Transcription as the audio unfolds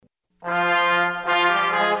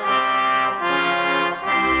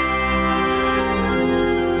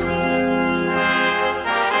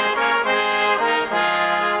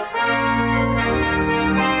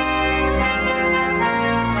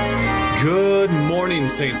Good morning,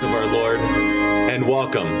 saints of our Lord, and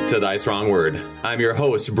welcome to Thy Strong Word. I'm your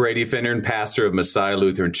host, Brady Finnern, pastor of Messiah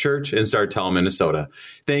Lutheran Church in Sartell, Minnesota.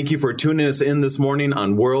 Thank you for tuning us in this morning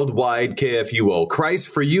on Worldwide KFUO. Christ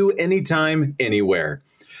for you, anytime, anywhere.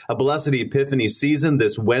 A blessed Epiphany season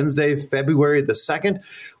this Wednesday, February the 2nd,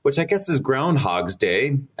 which I guess is Groundhog's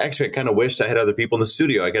Day. Actually, I kind of wished I had other people in the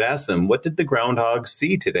studio. I could ask them, what did the groundhog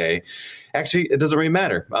see today? Actually, it doesn't really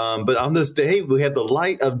matter. But on this day, we have the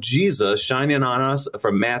light of Jesus shining on us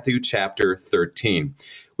from Matthew chapter 13.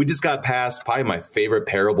 We just got past probably my favorite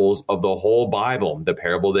parables of the whole Bible, the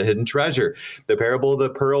parable of the hidden treasure, the parable of the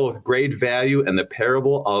pearl of great value, and the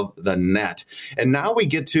parable of the net. And now we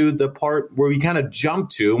get to the part where we kind of jump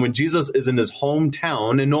to when Jesus is in his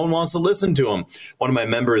hometown and no one wants to listen to him. One of my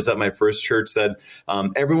members at my first church said,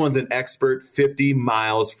 everyone's an expert 50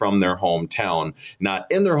 miles from their hometown, not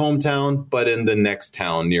in their hometown, but in the next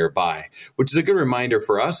town nearby, which is a good reminder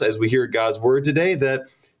for us as we hear God's word today that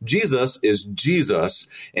Jesus is Jesus,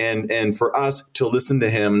 and for us to listen to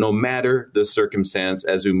him no matter the circumstance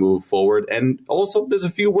as we move forward. And also, there's a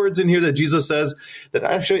few words in here that Jesus says that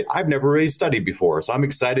actually I've never really studied before. So I'm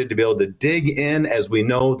excited to be able to dig in as we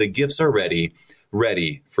know the gifts are ready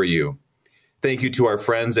for you. Thank you to our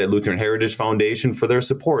friends at Lutheran Heritage Foundation for their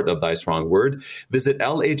support of Thy Strong Word. Visit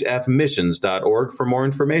lhfmissions.org for more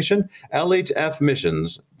information,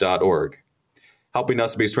 lhfmissions.org. Helping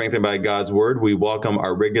us to be strengthened by God's word, we welcome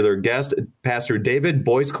our regular guest, Pastor David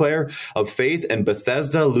Boisclair of Faith and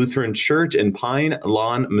Bethesda Lutheran Church in Pine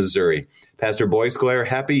Lawn, Missouri. Pastor Boisclair,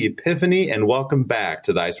 happy Epiphany and welcome back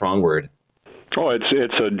to Thy Strong Word. Oh,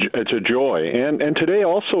 it's a joy, and today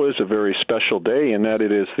also is a very special day in that it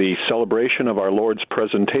is the celebration of our Lord's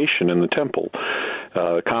presentation in the temple,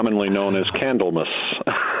 commonly known as Candlemas.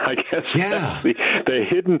 I guess that's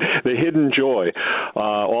the hidden joy.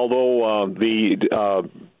 Although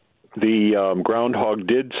the groundhog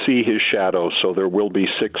did see his shadow, so there will be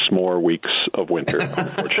 6 more weeks of winter,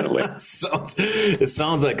 unfortunately. It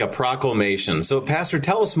sounds like a proclamation. So, Pastor,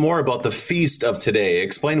 tell us more about the feast of today.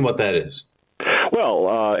 Explain what that is.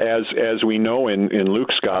 Well, as we know in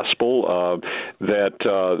Luke's gospel,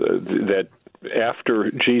 that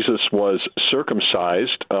after Jesus was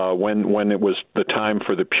circumcised, when it was the time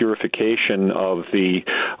for the purification of the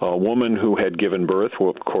woman who had given birth,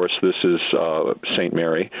 well, of course, this is St.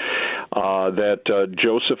 Mary, that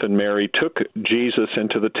Joseph and Mary took Jesus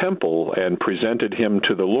into the temple and presented him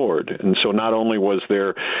to the Lord. And so not only was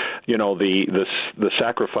there, the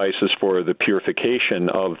sacrifices for the purification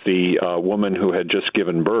of the woman who had just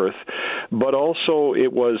given birth, but also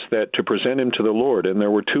it was that to present him to the Lord. And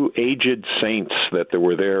there were 2 aged saints that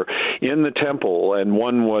were there in the temple, and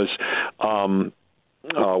one was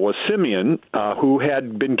Simeon, who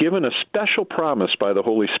had been given a special promise by the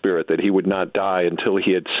Holy Spirit that he would not die until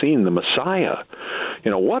he had seen the Messiah.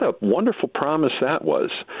 What a wonderful promise that was.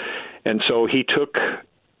 And so he took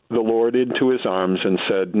the Lord into his arms and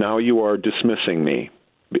said, "Now you are dismissing me,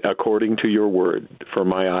 according to your word, for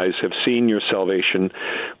my eyes have seen your salvation,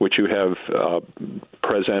 which you have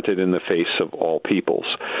presented in the face of all peoples."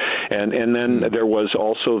 And then there was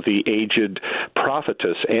also the aged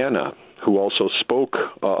prophetess Anna, who also spoke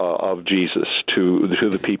of Jesus to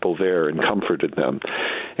the people there and comforted them.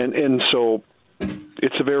 And so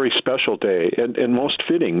it's a very special day and most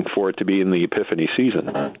fitting for it to be in the Epiphany season.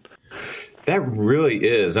 That really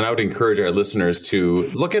is, and I would encourage our listeners to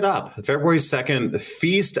look it up. February 2nd,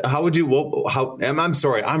 feast. I'm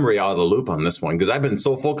sorry, I'm really out of the loop on this one because I've been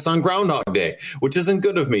so focused on Groundhog Day, which isn't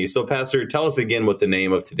good of me. So, Pastor, tell us again what the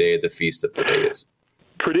name of today, the feast of today is.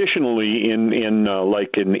 Traditionally, in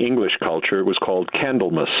English culture, it was called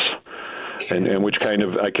Candlemas. And which kind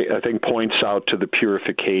of, I think, points out to the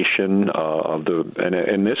purification of and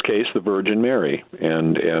in this case, the Virgin Mary,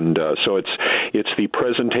 and so it's the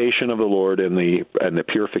presentation of the Lord and the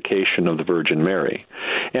purification of the Virgin Mary,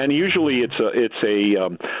 and usually it's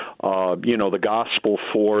the gospel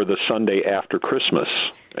for the Sunday after Christmas,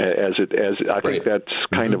 I think that's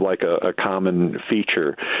kind of like a common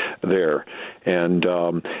feature there, and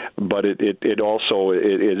but it also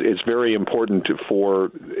it's very important for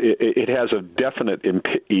it has a definite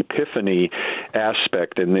epiphany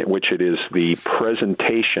aspect in which it is the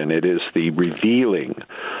presentation, it is the revealing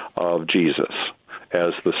of Jesus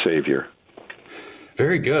as the Savior.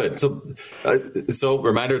 Very good. So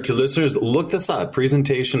reminder to listeners, look this up.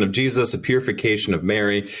 Presentation of Jesus, the purification of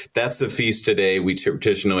Mary. That's the feast today. We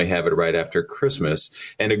traditionally have it right after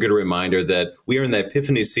Christmas. And a good reminder that we are in the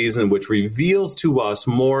Epiphany season, which reveals to us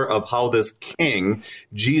more of how this King,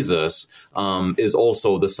 Jesus, is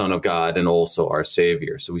also the Son of God and also our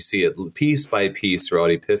Savior. So we see it piece by piece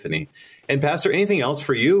throughout Epiphany. And Pastor, anything else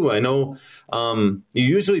for you? I know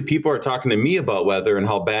usually people are talking to me about weather and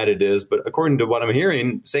how bad it is, but according to what I'm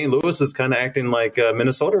hearing, St. Louis is kind of acting like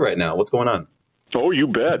Minnesota right now. What's going on? Oh, you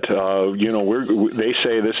bet. They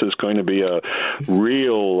say this is going to be a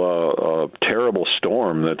real terrible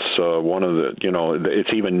storm. That's one of the,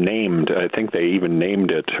 it's even named. I think they even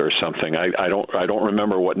named it or something. I don't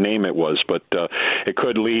remember what name it was, but it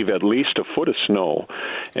could leave at least a foot of snow,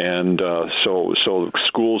 and so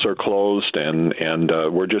schools are closed, and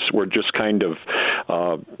we're just kind of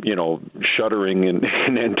shuddering in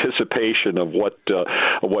anticipation of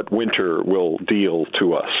what winter will deal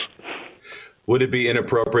to us. Would it be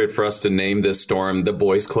inappropriate for us to name this storm the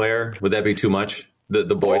Bois Claire? Would that be too much? The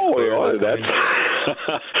Bois Claire?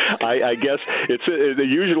 I guess it's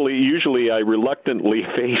usually I reluctantly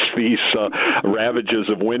face these ravages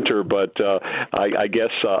of winter, but I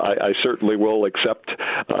guess I certainly will accept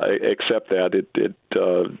that.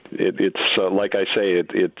 It's like I say,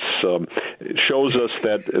 it shows us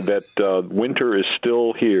that winter is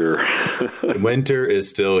still here. Winter is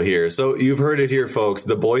still here. So you've heard it here, folks.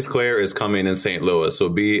 The Bois Claire is coming in St. Louis. So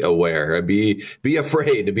be aware. Be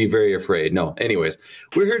afraid. Be very afraid. No. Anyways,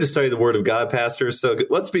 we're here to study the Word of God, Pastor. So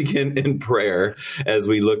let's begin in prayer as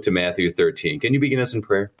we look to Matthew 13. Can you begin us in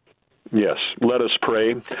prayer? Yes. Let us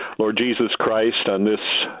pray. Lord Jesus Christ, on this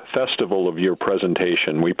festival of your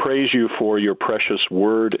presentation, we praise you for your precious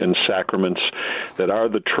word and sacraments that are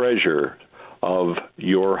the treasure of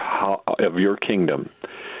your kingdom.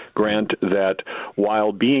 Grant that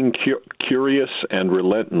while being curious and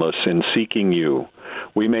relentless in seeking you,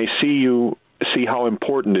 we may see how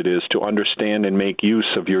important it is to understand and make use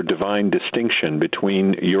of your divine distinction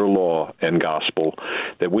between your law and gospel,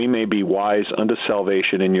 that we may be wise unto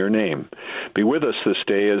salvation in your name. Be with us this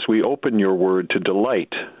day as we open your word to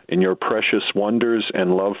delight in your precious wonders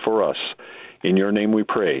and love for us. In your name we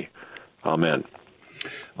pray. Amen.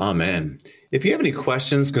 Amen. If you have any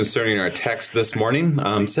questions concerning our text this morning,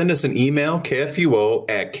 send us an email,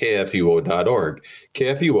 kfuo@kfuo.org,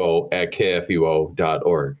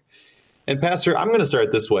 kfuo@kfuo.org. And Pastor, I'm going to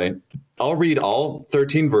start this way. I'll read all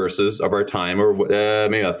 13 verses of our time, or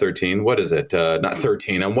maybe not 13. What is it? Not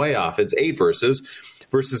 13. I'm way off. It's 8 verses,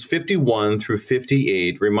 verses 51 through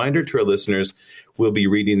 58. Reminder to our listeners, we'll be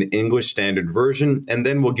reading the English Standard Version, and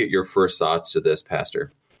then we'll get your first thoughts to this,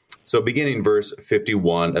 Pastor. So beginning verse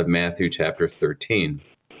 51 of Matthew chapter 13,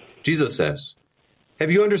 Jesus says,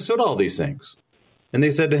 "Have you understood all these things?" And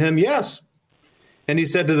they said to him, "Yes." And he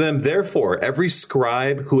said to them, "Therefore, every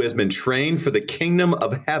scribe who has been trained for the kingdom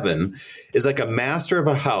of heaven is like a master of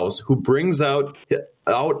a house who brings out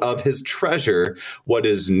of his treasure what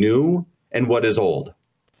is new and what is old."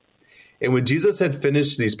 And when Jesus had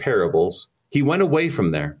finished these parables, he went away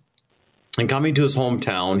from there. And coming to his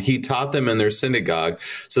hometown, he taught them in their synagogue,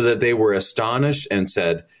 so that they were astonished and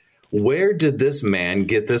said, "Where did this man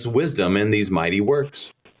get this wisdom and these mighty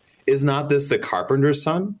works? Is not this the carpenter's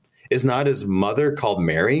son? Is not his mother called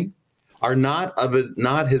Mary? Are not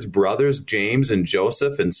his brothers James and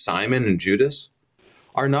Joseph and Simon and Judas?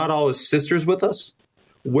 Are not all his sisters with us?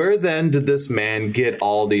 Where then did this man get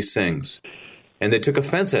all these things?" And they took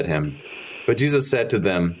offense at him. But Jesus said to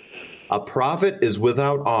them, "A prophet is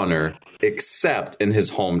without honor except in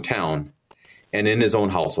his hometown and in his own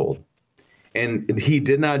household." And he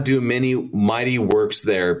did not do many mighty works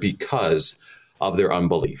there because of their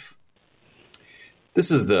unbelief. This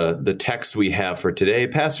is the text we have for today.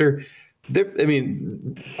 Pastor,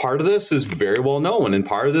 part of this is very well known and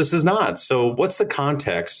part of this is not. So what's the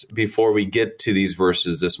context before we get to these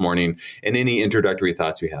verses this morning, and any introductory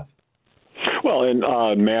thoughts you have? Well, and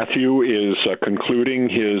Matthew is concluding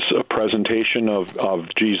his presentation of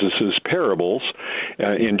Jesus's parables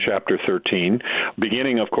in chapter 13,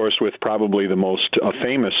 beginning, of course, with probably the most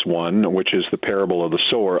famous one, which is the parable of the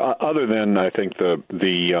sower. Other than, I think, the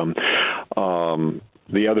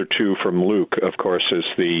other two from Luke, of course, is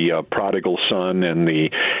the prodigal son and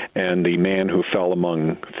the man who fell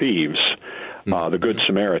among thieves. The Good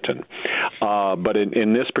Samaritan. But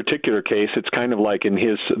in this particular case, it's kind of like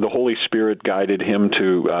the Holy Spirit guided him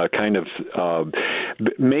to kind of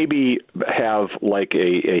maybe have like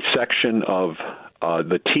a section of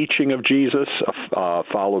the teaching of Jesus,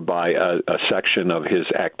 followed by a section of his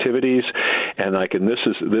activities, and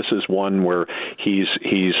this is one where he's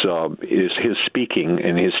his speaking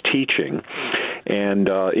and his teaching, and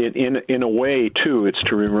in a way too, it's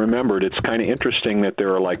to be remembered. It's kind of interesting that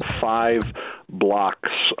there are like 5 blocks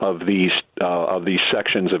of these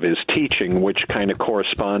sections of his teaching, which kind of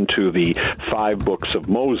correspond to the 5 books of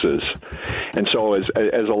Moses. And so, as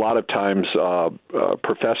a lot of times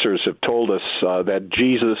professors have told us that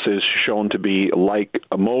Jesus is shown to be like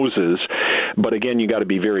Moses, but again, you got to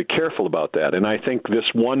be very careful about that. And I think this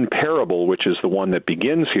one parable, which is the one that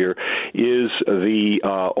begins here, is the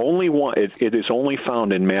only one. It is only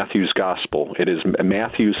found in Matthew's Gospel. It is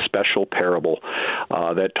Matthew's special parable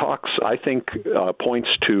that talks, I think, points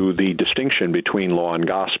to the distinction between law and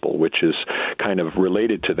gospel, which is kind of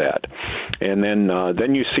related to that. And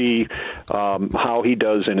then you see how he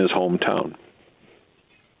does in his hometown.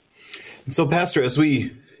 So, Pastor, as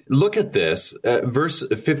we look at this, verse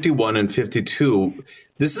 51 and 52,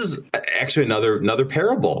 this is actually another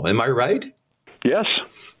parable. Am I right? Yes.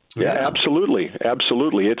 Yeah, absolutely.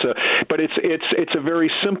 But it's a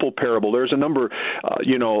very simple parable. There's a number,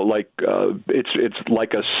 it's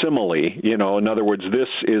like a simile. In other words, this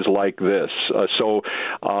is like this.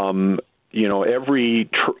 Every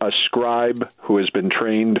scribe who has been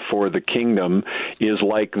trained for the kingdom is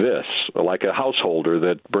like this, like a householder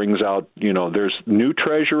that brings out, there's new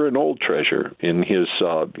treasure and old treasure in his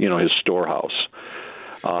storehouse.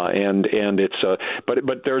 And it's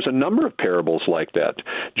but there's a number of parables like that.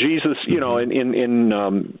 Jesus,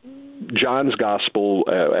 in John's gospel,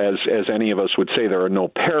 as any of us would say, there are no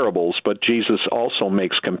parables, but Jesus also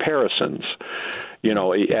makes comparisons.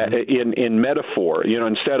 In metaphor,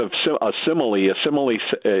 instead of a simile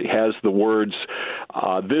has the words,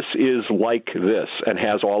 this is like this, and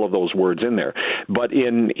has all of those words in there. But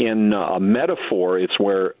in a metaphor, it's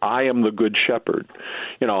where I am the good shepherd,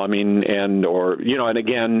 and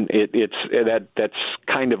again, that's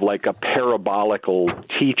kind of like a parabolical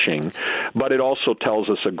teaching, but it also tells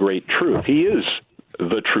us a great truth. He is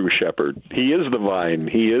the true shepherd. He is the vine.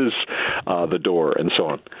 He is the door, and so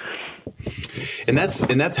on. And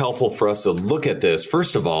that's helpful for us to look at this.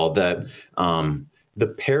 First of all, that the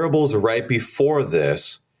parables right before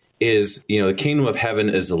this is, the kingdom of heaven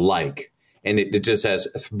is like, and it just has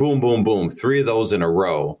boom, boom, boom, 3 of those in a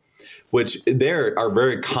row, which there are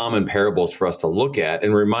very common parables for us to look at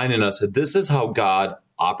and reminding us that this is how God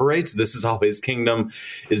operates. This is how his kingdom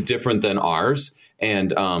is different than ours.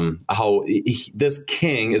 And how this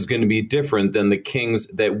king is going to be different than the kings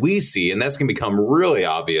that we see. And that's going to become really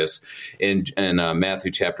obvious in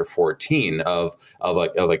Matthew chapter 14 of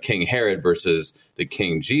a King Herod versus the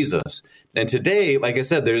King Jesus. And today, like I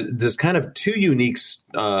said, there's kind of 2 unique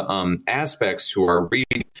aspects to our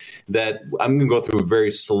reading that I'm going to go through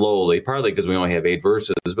very slowly, partly because we only have 8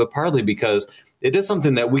 verses, but partly because it is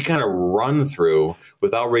something that we kind of run through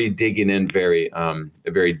without really digging in very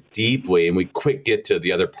deeply, and we quick get to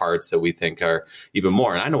the other parts that we think are even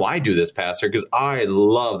more. And I know I do this, Pastor, because I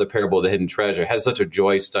love the parable of the hidden treasure. I had such a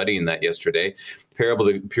joy studying that yesterday.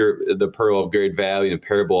 The pearl of great value, and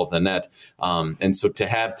parable of the net. And so to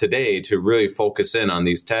have today to really focus in on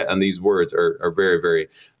these words are very, very,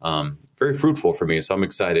 very fruitful for me. So I'm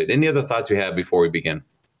excited. Any other thoughts you have before we begin?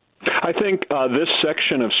 I think this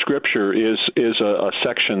section of Scripture is a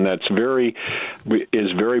section that's very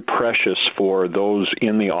precious for those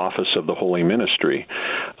in the office of the holy ministry.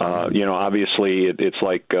 Obviously, it's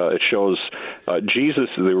like it shows Jesus,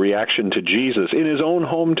 the reaction to Jesus in his own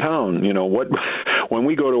hometown. When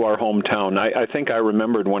we go to our hometown, I think I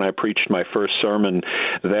remembered when I preached my first sermon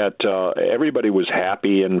that everybody was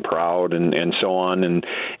happy and proud and so on, and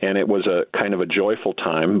it was a kind of a joyful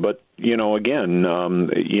time. But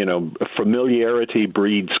familiarity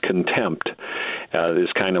breeds contempt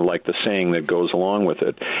is kind of like the saying that goes along with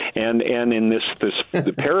it. And in this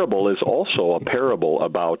the parable is also a parable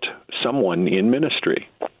about someone in ministry.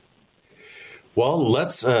 Well,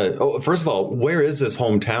 let's first of all, where is this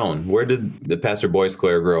hometown? Where did the Pastor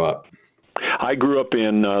Boisclair grow up? I grew up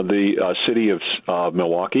in the city of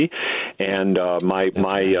Milwaukee, and my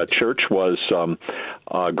church was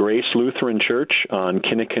Grace Lutheran Church on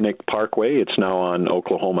Kinnickinnick Parkway. It's now on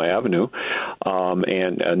Oklahoma Avenue,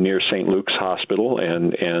 and near St. Luke's Hospital,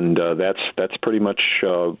 and that's pretty much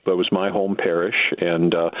that was my home parish.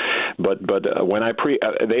 And but when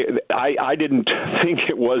I didn't think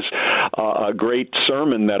it was a great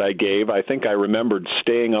sermon that I gave. I think I remembered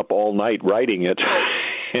staying up all night writing it.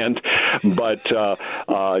 But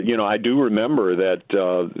I do remember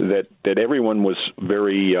that everyone was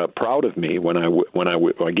very proud of me when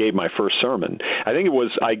I gave my first sermon. I think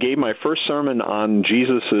I gave my first sermon on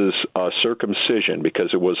Jesus's circumcision,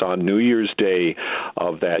 because it was on New Year's Day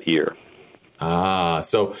of that year.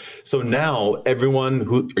 So now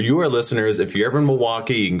everyone you are listeners, if you're ever in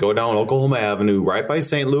Milwaukee, you can go down Oklahoma Avenue right by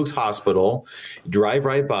St. Luke's Hospital, drive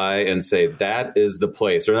right by and say, that is the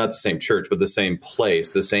place, or not the same church, but the same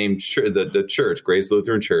place, the same the church, Grace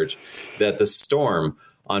Lutheran Church, that the storm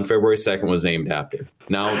on February 2nd was named after.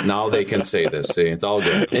 Now they can say this. See, it's all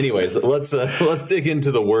good. Anyways, let's dig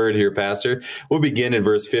into the word here, Pastor. We'll begin in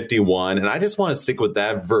verse 51, and I just want to stick with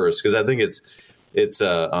that verse because I think it's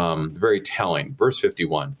very telling. Verse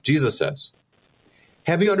 51, Jesus says,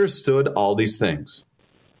 "Have you understood all these things?"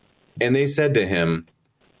 And they said to him,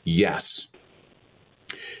 "Yes."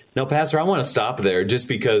 Now, Pastor, I want to stop there just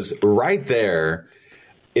because right there,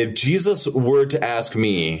 if Jesus were to ask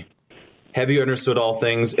me, "Have you understood all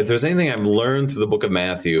things?" If there's anything I've learned through the book of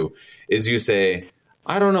Matthew, is you say,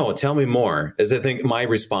 "I don't know, tell me more," as I think my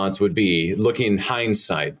response would be, looking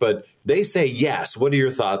hindsight. But they say yes. What are your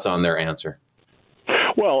thoughts on their answer?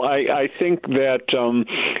 Well, I think that,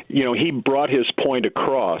 he brought his point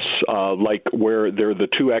across, like where there are the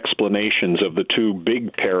two explanations of the two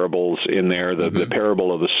big parables in there, the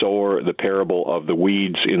parable of the sower, the parable of the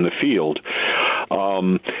weeds in the field.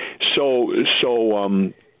 Or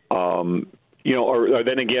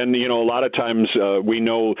then again, a lot of times we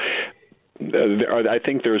know, I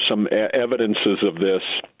think there's some evidences of this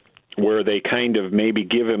where they kind of maybe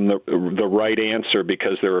give him the right answer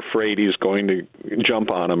because they're afraid he's going to jump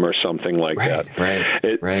on him or something like that.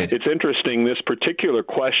 Right. It's interesting. This particular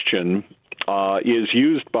question is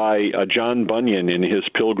used by John Bunyan in his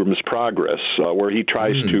Pilgrim's Progress, where he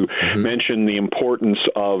tries to mention the importance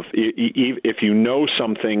of if you know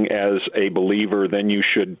something as a believer, then you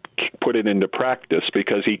should put it into practice,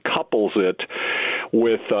 because he couples it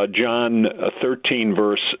with John 13,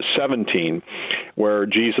 verse 17, where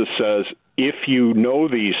Jesus says, "If you know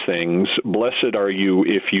these things, blessed are you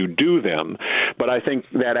if you do them." But I think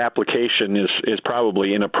that application is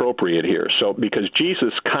probably inappropriate here. So because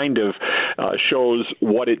Jesus kind of shows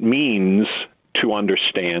what it means to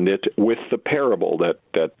understand it with the parable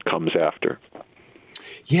that comes after.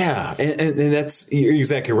 Yeah, and you're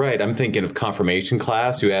exactly right. I'm thinking of confirmation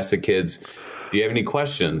class. You ask the kids, "Do you have any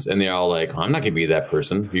questions?" And they're all like, "I'm not going to be that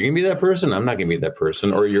person." "You're going to be that person?" "I'm not going to be that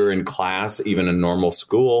person." Or you're in class, even in normal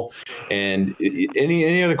school, and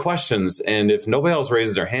any other questions? And if nobody else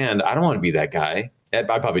raises their hand, I don't want to be that guy. I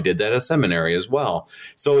probably did that at seminary as well.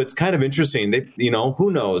 So it's kind of interesting. They,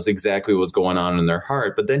 who knows exactly what's going on in their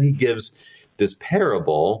heart? But then he gives this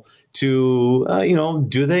parable to,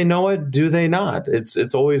 do they know it? Do they not?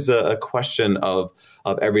 It's always a question of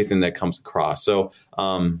everything that comes across. So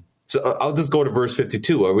I'll just go to verse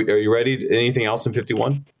 52. Are you ready? Anything else in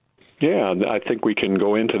 51? Yeah, I think we can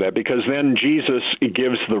go into that, because then Jesus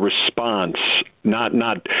gives the response, not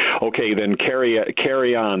okay, then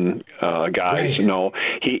carry on, guys. Right. No,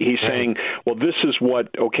 he's saying, well, this is what,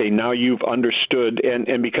 okay, now you've understood,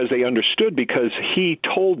 and because they understood, because he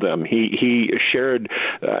told them, he shared,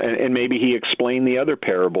 and maybe he explained the other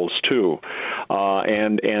parables too,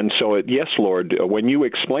 and so yes, Lord, when you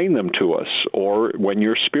explain them to us, or when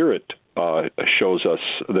your Spirit shows us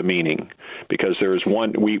the meaning, because there's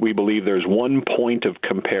we believe there's one point of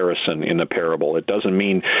comparison in the parable. It doesn't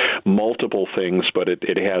mean multiple things, but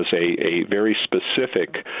it has a very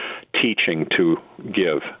specific teaching to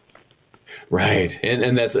give. Right.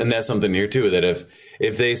 And that's something here too, that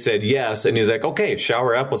if they said yes, and he's like, "Okay,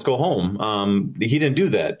 shower up, let's go home." He didn't do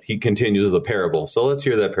that. He continues with the parable. So let's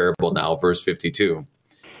hear that parable now, verse 52.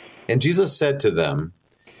 "And Jesus said to them,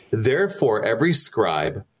 'Therefore every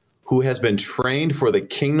scribe who has been trained for the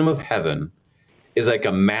kingdom of heaven is like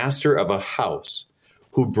a master of a house,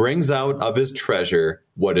 who brings out of his treasure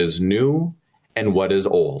what is new and what is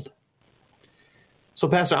old.'" So,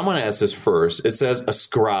 Pastor, I want to ask this first. It says a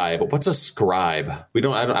scribe. What's a scribe? I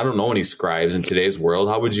don't know any scribes in today's world.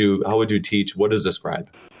 How would you teach? What is a scribe?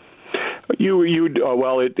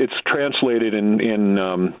 It's translated in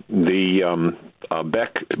the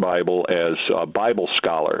Beck Bible as a Bible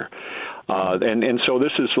scholar. And so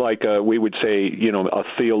this is like we would say, a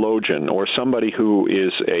theologian, or somebody who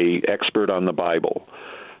is a expert on the Bible,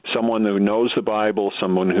 someone who knows the Bible,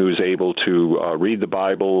 someone who's able to read the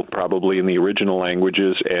Bible probably in the original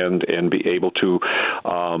languages and be able to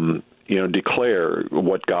declare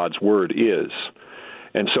what God's word is.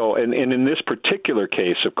 And so, and in this particular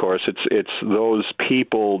case, of course, it's those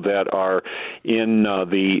people that are in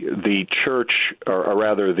the church, or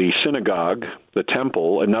rather the synagogue, the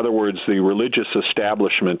temple, in other words, the religious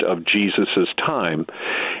establishment of Jesus' time.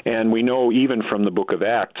 And we know even from the book of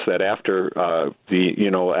Acts that after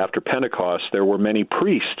after Pentecost, there were many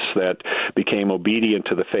priests that became obedient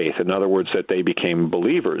to the faith. In other words, that they became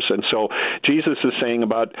believers. And so Jesus is saying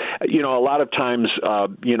about, a lot of times,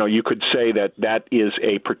 you could say that is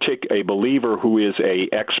a believer who is a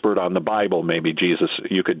expert on the Bible. Maybe Jesus,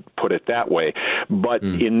 you could put it that way. But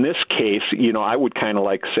in this case, I would kind of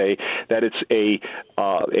like say that it's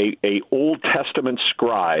a Old Testament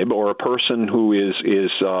scribe, or a person who is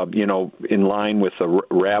in line with the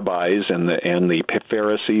rabbis and the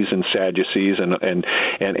Pharisees and Sadducees, and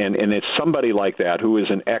it's somebody like that who is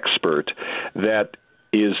an expert that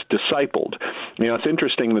is discipled. It's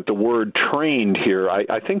interesting that the word trained here,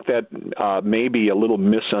 I think that may be a little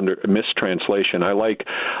mistranslation. I like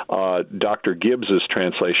Dr. Gibbs's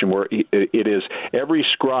translation, where it is every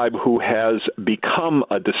scribe who has become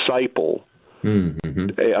a disciple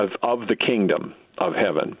of the kingdom of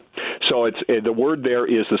heaven. So it's the word there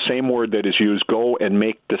is the same word that is used, go and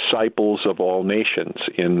make disciples of all nations,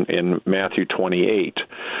 in Matthew 28.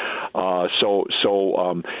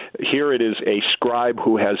 So here it is a scribe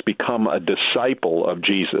who has become a disciple of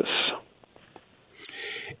Jesus.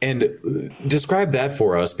 And describe that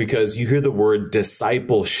for us, because you hear the word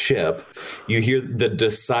discipleship, you hear the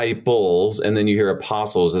disciples, and then you hear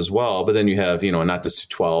apostles as well. But then you have, not just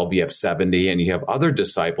 12, you have 70, and you have other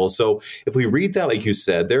disciples. So if we read that, like you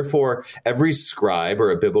said, therefore, every scribe or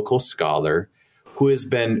a biblical scholar who has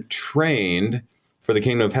been trained for the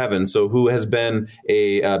kingdom of heaven, so who has been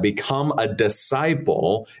become a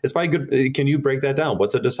disciple, is probably good. Can you break that down?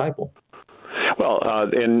 What's a disciple? Well,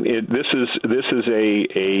 this is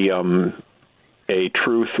a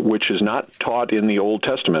truth which is not taught in the Old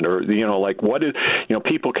Testament, or like what is you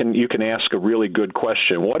can ask a really good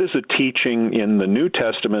question. What is a teaching in the New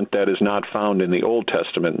Testament that is not found in the Old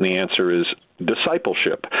Testament? And the answer is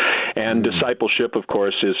discipleship. And discipleship, of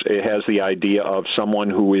course, it has the idea of someone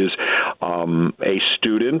who is a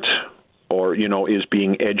student, or is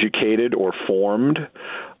being educated or formed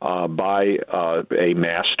by a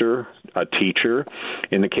master, a teacher.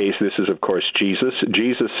 In the case, this is, of course, Jesus.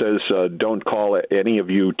 Jesus says, don't call any of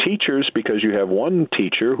you teachers, because you have one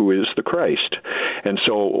teacher who is the Christ. And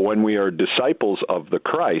so when we are disciples of the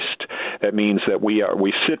Christ, that means that we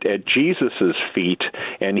sit at Jesus's feet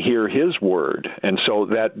and hear his word. And so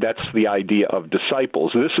that's the idea of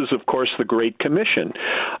disciples. This is, of course, the Great Commission.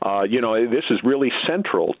 This is really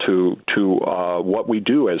central to what we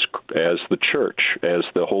do as the church, as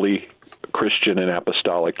the Holy Christian and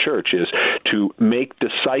Apostolic Church, is to make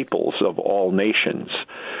disciples of all nations,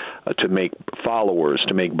 to make followers,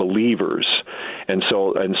 to make believers. And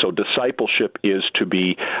so discipleship is to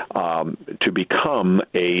become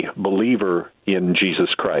a believer in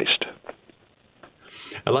Jesus Christ.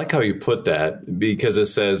 I like how you put that, because it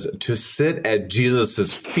says to sit at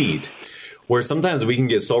Jesus's feet, where sometimes we can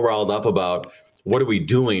get so riled up about what are we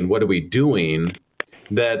doing,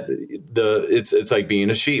 that it's like being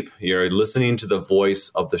a sheep. You're listening to the voice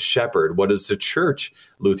of the shepherd. What is the church?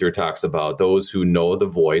 Luther talks about those who know the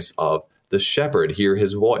voice of the shepherd, hear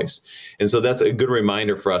his voice. And so that's a good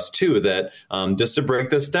reminder for us too, that just to break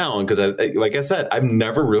this down, because like I said, I've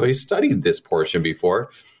never really studied this portion before.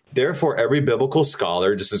 Therefore, every biblical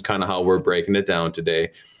scholar, this is kind of how we're breaking it down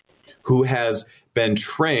today, who has been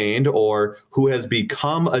trained or who has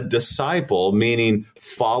become a disciple, meaning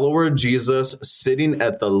follower of Jesus, sitting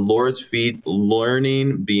at the Lord's feet,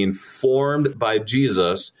 learning, being formed by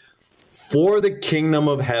Jesus for the kingdom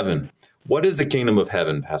of heaven. What is the kingdom of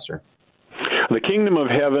heaven, Pastor? The kingdom of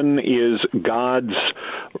heaven is God's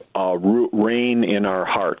reign in our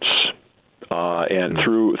hearts. And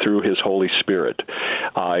through His Holy Spirit,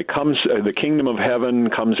 the kingdom of heaven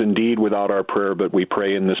comes indeed without our prayer, but we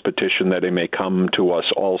pray in this petition that it may come to us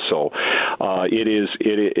also.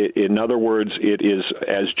 In other words, it is,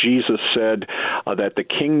 as Jesus said, that the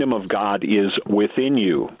kingdom of God is within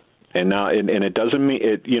you. And now, and it doesn't mean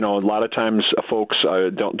it. A lot of times, folks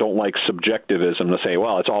don't like subjectivism to say,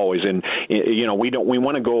 well, it's always in. We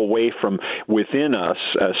want to go away from within us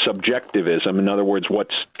subjectivism. In other words,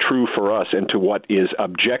 what's true for us, and to what is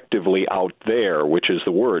objectively out there, which is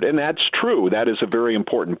the word. And that's true. That is a very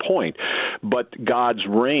important point. But God's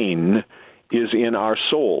reign is in our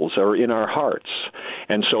souls, or in our hearts.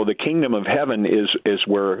 And so the kingdom of heaven is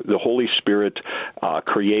where the Holy Spirit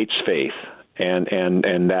creates faith.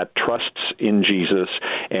 And that trusts in Jesus,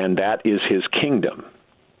 and that is His kingdom.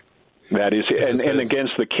 That is, and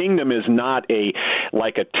against the kingdom is not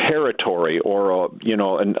like a territory or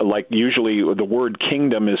and like usually the word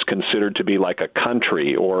kingdom is considered to be like a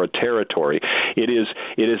country or a territory. It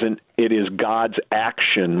is God's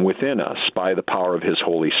action within us by the power of His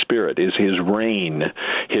Holy Spirit. Is His reign,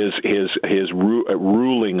 His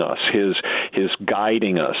ruling us, His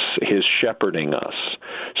guiding us, His shepherding us.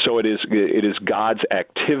 So it is God's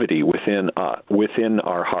activity within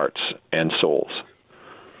our hearts and souls.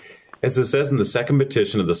 As it says in the second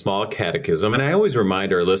petition of the Small Catechism, and I always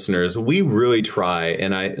remind our listeners, we really try,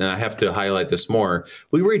 and I have to highlight this more,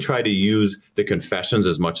 we really try to use the confessions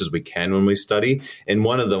as much as we can when we study. And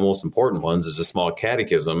one of the most important ones is the Small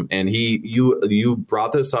Catechism. And you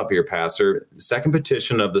brought this up here, Pastor. Second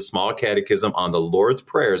petition of the Small Catechism on the Lord's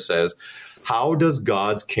Prayer says, how does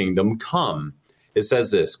God's kingdom come? It says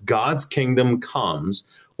this: God's kingdom comes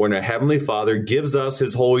when our Heavenly Father gives us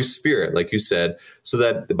His Holy Spirit, like you said, so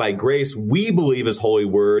that by grace we believe His holy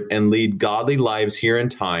word and lead godly lives here in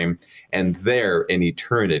time and there in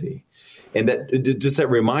eternity. And that just that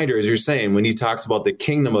reminder, as you're saying, when He talks about the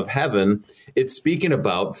kingdom of heaven, it's speaking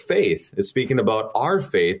about faith. It's speaking about our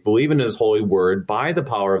faith, believing in His holy word by the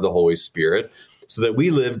power of the Holy Spirit, so that we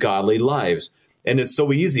live godly lives. And it's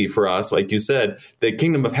so easy for us, like you said, the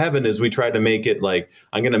kingdom of heaven is we try to make it like,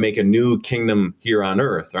 I'm going to make a new kingdom here on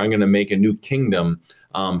earth, or I'm going to make a new kingdom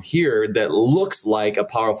here that looks like a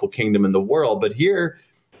powerful kingdom in the world. But here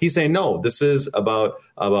He's saying, no, this is about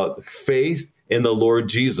faith in the Lord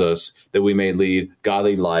Jesus, that we may lead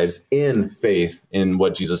godly lives in faith in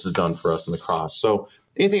what Jesus has done for us on the cross. So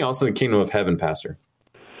anything else in the kingdom of heaven, Pastor?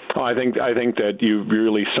 Oh, I think that you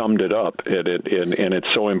really summed it up, and it's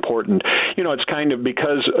so important. It's kind of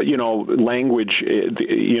because language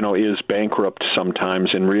is bankrupt sometimes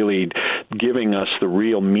in really giving us the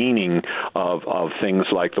real meaning of things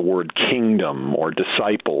like the word kingdom or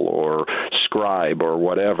disciple or scribe or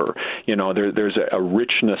whatever. There's a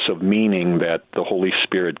richness of meaning that the Holy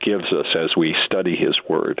Spirit gives us as we study His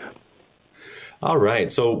word. All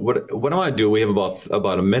right. So what I want to do, we have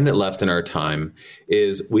about a minute left in our time,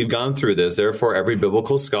 is we've gone through this. Therefore, every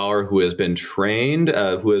biblical scholar who has been trained,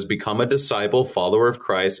 who has become a disciple, follower of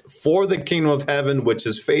Christ for the kingdom of heaven, which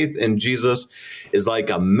is faith in Jesus, is like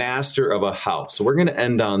a master of a house. So we're going to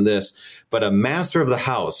end on this. But a master of the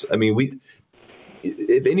house, I mean,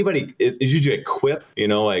 if anybody is usually a quip,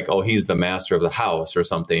 like, oh, he's the master of the house or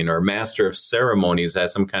something, or master of ceremonies at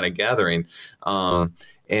some kind of gathering.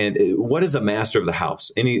 And what is a master of the house?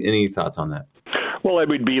 Any thoughts on that? Well, it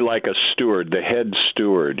would be like a steward, the head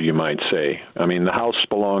steward, you might say. I mean, the house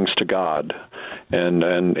belongs to God and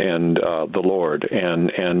the Lord,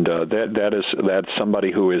 and that's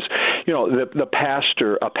somebody who is, the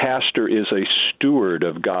pastor. A pastor is a steward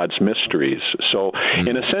of God's mysteries. So,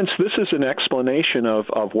 in a sense, this is an explanation of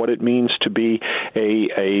what it means to be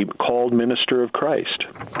a called minister of Christ.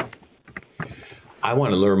 I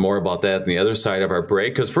want to learn more about that on the other side of our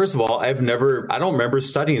break, because first of all, I don't remember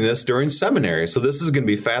studying this during seminary. So this is going to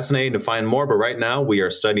be fascinating to find more. But right now we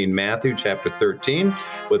are studying Matthew chapter 13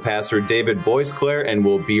 with Pastor David Boisclair, and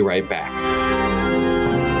we'll be right back.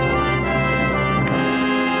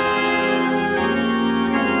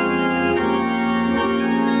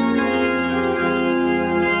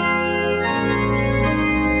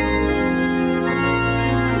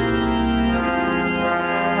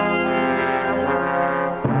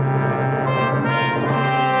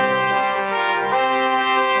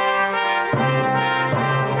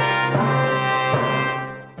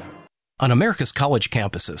 On America's college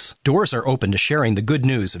campuses, doors are open to sharing the good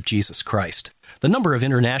news of Jesus Christ. The number of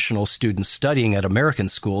international students studying at American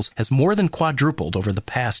schools has more than quadrupled over the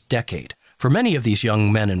past decade. For many of these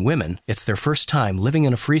young men and women, it's their first time living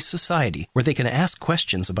in a free society where they can ask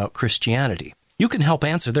questions about Christianity. You can help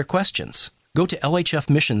answer their questions. Go to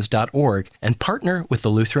lhfmissions.org and partner with the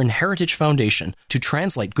Lutheran Heritage Foundation to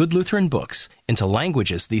translate good Lutheran books into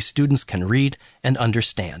languages these students can read and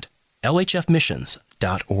understand.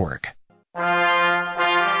 lhfmissions.org. Welcome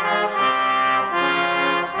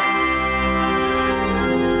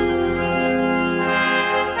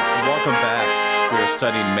back. We're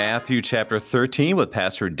studying Matthew chapter 13 with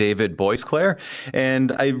Pastor David Boisclair.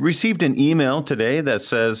 And I received an email today that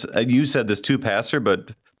says, you said this too, Pastor,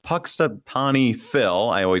 but Puxtapani Phil,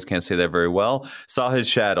 I always can't say that very well, saw his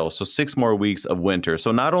shadow. So 6 more weeks of winter.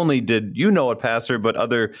 So not only did you know it, Pastor, but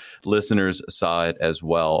other listeners saw it as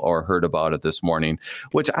well or heard about it this morning,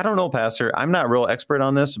 which I don't know, Pastor. I'm not real expert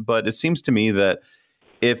on this, but it seems to me that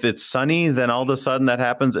if it's sunny, then all of a sudden that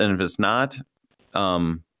happens. And if it's not,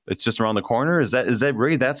 it's just around the corner. Is that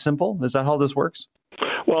really that simple? Is that how this works?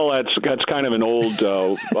 Well, that's kind of an old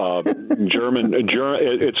German.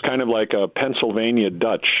 It's kind of like a Pennsylvania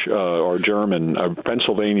Dutch or German,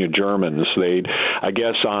 Pennsylvania Germans. They, I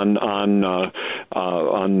guess, on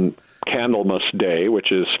Candlemas Day,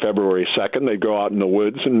 which is February 2nd, they go out in the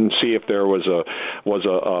woods and see if there was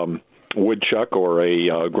a woodchuck or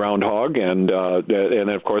a groundhog, and then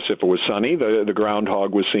of course if it was sunny, the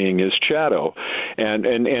groundhog was seeing his shadow,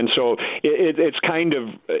 and so it's kind of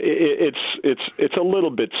it's a little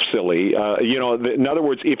bit silly, in other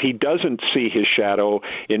words, if he doesn't see his shadow,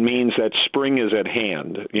 it means that spring is at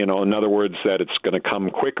hand. In other words, that it's going to come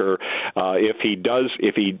quicker. If he does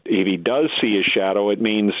see his shadow, it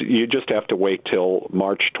means you just have to wait till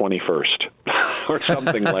March 21st or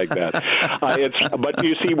something like that. But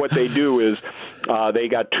you see what they do is they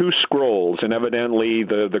got two scrolls, and evidently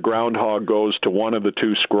the groundhog goes to one of the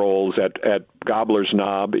two scrolls at Gobbler's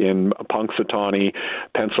Knob in Punxsutawney,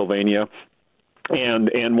 Pennsylvania.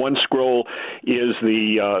 And one scroll is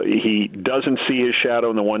he doesn't see his shadow,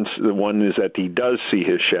 and the one is that he does see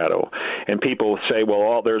his shadow. And people say,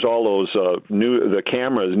 well, there's all those news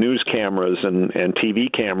cameras and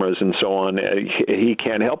TV cameras and so on. He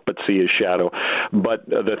can't help but see his shadow. But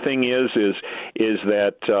the thing is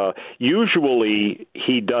that usually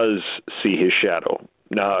he does see his shadow.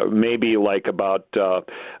 Maybe like about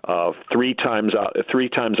 3 times out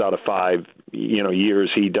of 5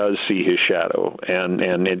 years he does see his shadow, and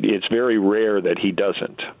it's very rare that he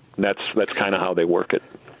doesn't. That's kind of how they work it.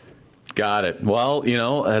 Got it. Well,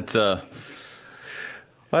 that's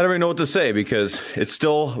I don't even know what to say, because it's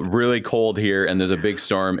still really cold here and there's a big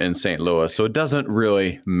storm in St. Louis. So it doesn't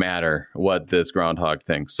really matter what this groundhog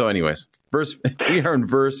thinks. So anyways, we are in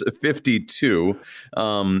verse 52.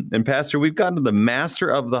 And Pastor, we've gotten to the master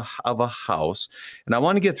of a house. And I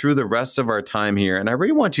want to get through the rest of our time here. And I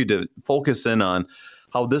really want you to focus in on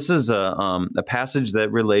how this is a passage that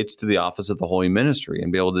relates to the office of the Holy Ministry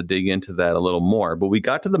and be able to dig into that a little more. But we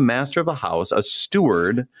got to the master of a house, a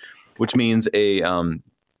steward, which means a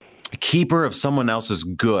keeper of someone else's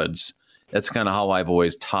goods. That's kind of how I've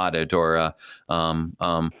always taught it, or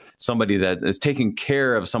somebody that is taking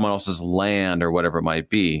care of someone else's land or whatever it might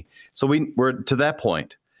be. So we're to that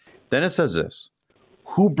point. Then it says this: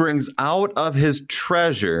 who brings out of his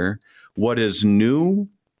treasure what is new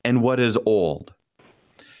and what is old.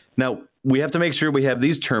 Now, we have to make sure we have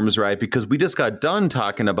these terms right, because we just got done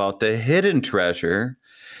talking about the hidden treasure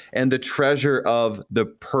and the treasure of the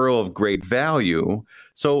pearl of great value.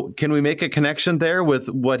 So can we make a connection there with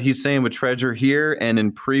what he's saying with treasure here and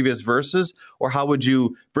in previous verses? Or how would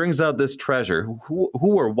you brings out this treasure? Who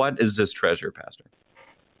or what is this treasure, Pastor?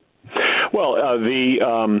 Well,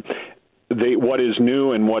 what is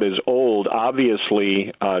new and what is old,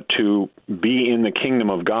 obviously, to be in the kingdom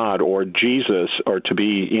of God or Jesus, or to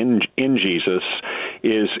be in Jesus,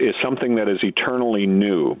 is something that is eternally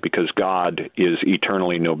new, because God is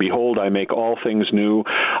eternally new. Behold, I make all things new,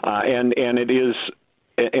 and it is,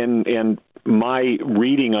 and my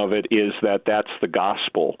reading of it is that that's the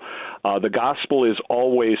gospel. The gospel is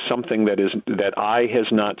always something that eye has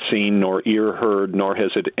not seen, nor ear heard, nor has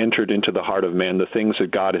it entered into the heart of man, the things that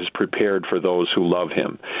God has prepared for those who love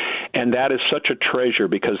him. And that is such a treasure,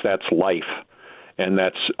 because that's life. And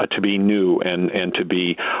that's to be new and to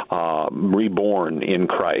be reborn in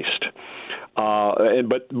Christ.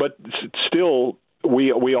 But still,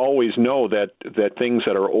 we always know that things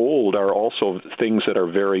that are old are also things that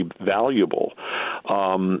are very valuable.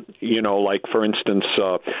 Like, for instance,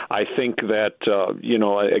 I think that,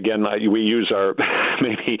 again, we use our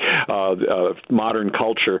maybe modern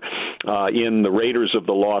culture. In the Raiders of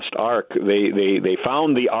the Lost Ark, they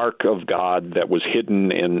found the Ark of God that was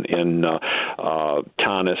hidden in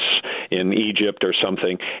Tanis in Egypt or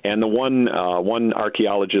something, and the one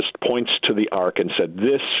archaeologist points to the Ark and said,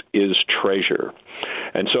 "This is treasure."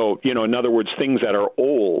 And so, in other words, things that are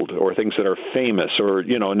old or things that are famous, or,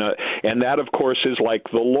 and that, of course, is like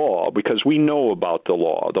the law, because we know about the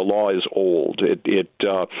law. The law is old.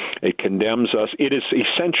 It condemns us. It is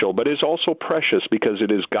essential, but is also precious, because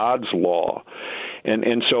it is God's law.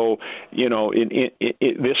 And so,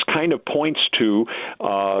 this kind of points to,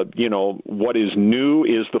 what is new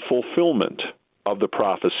is the fulfillment of the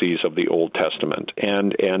prophecies of the Old Testament.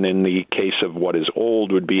 And in the case of what is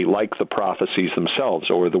old would be like the prophecies themselves,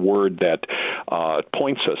 or the word that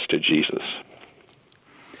points us to Jesus.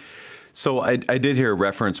 So I did hear a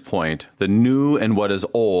reference point. The new and what is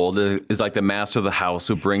old is like the master of the house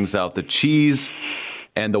who brings out the cheese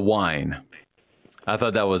and the wine. I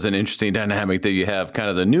thought that was an interesting dynamic, that you have kind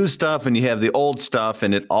of the new stuff and you have the old stuff,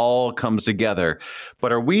 and it all comes together.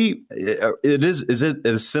 But is it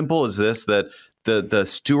as simple as this, that the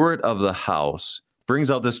steward of the house brings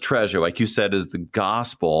out this treasure, like you said, is the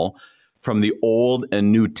gospel from the Old and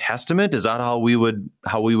New Testament. Is that how we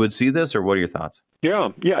would see this, or what are your thoughts?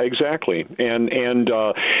 Yeah, exactly. And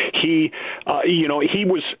he, he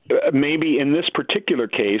was maybe in this particular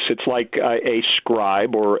case, it's like a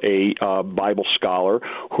scribe or a Bible scholar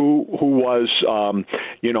who was,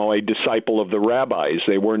 a disciple of the rabbis.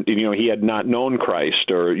 They weren't, he had not known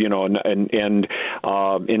Christ, or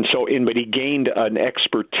but he gained an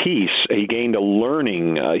expertise. He gained a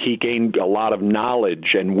learning. He gained a lot of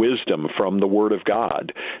knowledge and wisdom from the Word of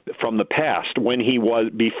God from the past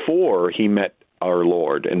before he met our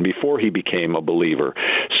Lord and before he became a believer.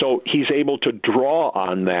 So he's able to draw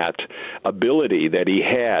on that ability that he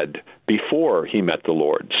had before he met the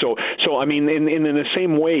Lord. So I mean, in the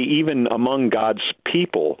same way, even among God's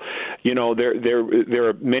people, there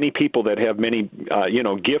are many people that have many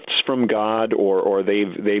gifts from God, or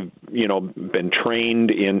they've been trained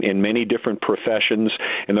in many different professions,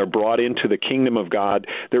 and they're brought into the kingdom of God.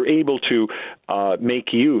 They're able to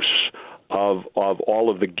make use of all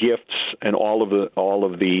of the gifts and all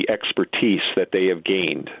of the expertise that they have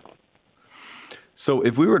gained. So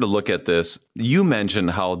if we were to look at this, you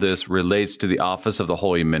mentioned how this relates to the office of the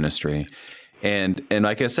holy ministry. And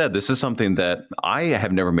like I said, this is something that I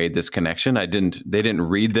have never made this connection. They didn't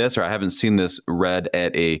read this, or I haven't seen this read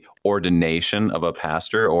at a ordination of a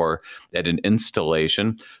pastor or at an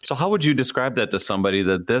installation. So how would you describe that to somebody,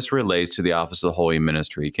 that this relates to the office of the holy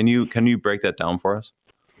ministry? Can you break that down for us?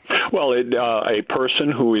 Well, a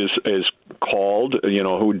person who is called, as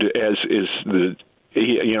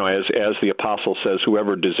the apostle says,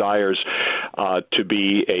 whoever desires to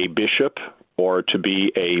be a bishop or to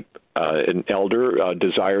be an elder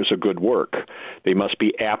desires a good work. They must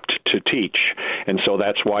be apt to teach. And so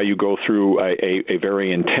that's why you go through a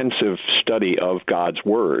very intensive study of God's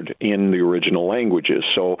Word in the original languages.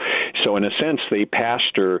 So in a sense, the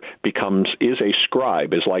pastor is a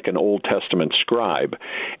scribe, is like an Old Testament scribe.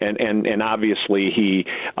 And obviously he,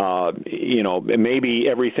 maybe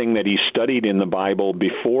everything that he studied in the Bible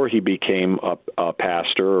before he became a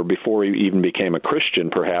pastor, or before he even became a Christian,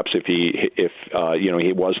 perhaps, if he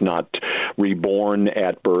was not reborn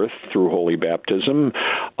at birth through holy baptism,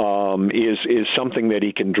 is something that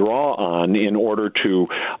he can draw on in order to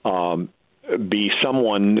be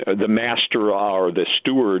someone, the master or the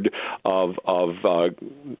steward of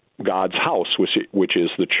God's house, which is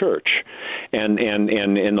the church, and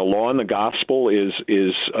the law and the gospel is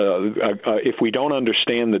if we don't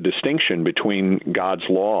understand the distinction between God's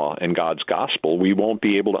law and God's gospel, we won't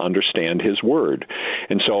be able to understand His word.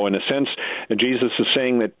 And so, in a sense, Jesus is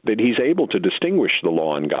saying that He's able to distinguish the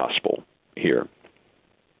law and gospel here.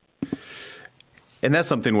 And that's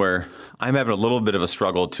something where I'm having a little bit of a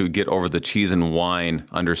struggle to get over the cheese and wine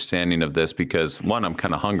understanding of this, because, one, I'm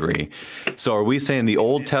kind of hungry. So are we saying the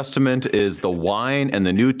Old Testament is the wine and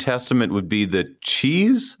the New Testament would be the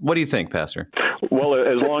cheese? What do you think, Pastor? Well,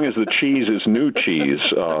 as long as the cheese is new cheese,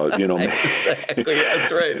 Exactly.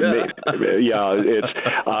 That's right. Yeah. It's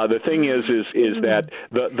the thing is that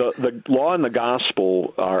the law and the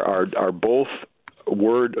gospel are both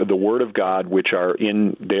the word of God, which are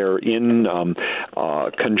in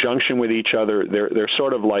conjunction with each other. They're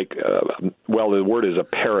sort of like, the word is a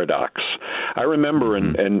paradox. I remember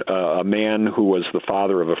a man who was the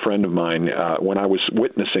father of a friend of mine, when I was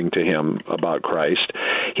witnessing to him about Christ,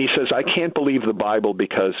 he says, I can't believe the Bible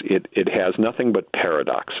because it has nothing but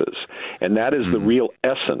paradoxes. And that is the real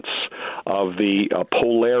essence of the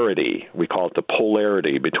polarity. We call it the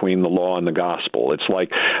polarity between the law and the gospel. It's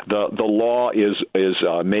like the law is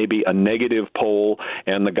maybe a negative pole,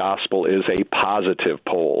 and the gospel is a positive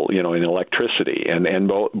pole, in electricity. And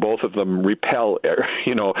both of them repel,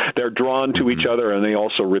 they're drawn to each other, and they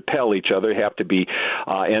also repel each other. Have to be,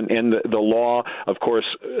 and the law, of course,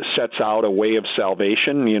 sets out a way of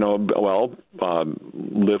salvation.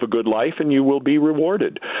 Live a good life, and you will be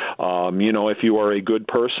rewarded. If you are a good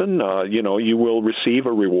person, you will receive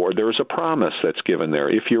a reward. There's a promise that's given there.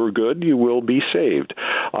 If you're good, you will be saved.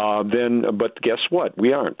 But guess what?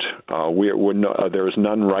 We aren't. There is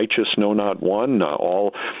none righteous, no, not one.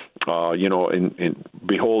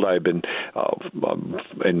 Behold, I've been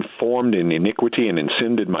informed in iniquity, and in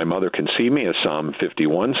sin did my mother conceive me, as Psalm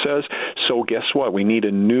 51 says. So guess what? We need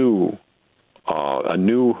a new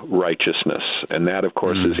righteousness, and that, of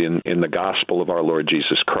course, is in the gospel of our Lord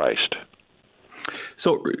Jesus Christ.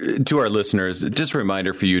 So to our listeners, just a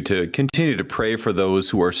reminder for you to continue to pray for those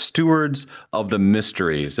who are stewards of the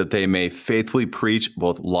mysteries, that they may faithfully preach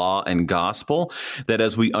both law and gospel, that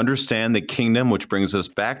as we understand the kingdom, which brings us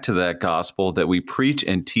back to that gospel, that we preach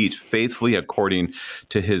and teach faithfully according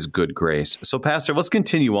to his good grace. So Pastor, let's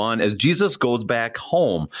continue on as Jesus goes back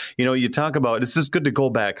home. You know, you talk about it's just good to go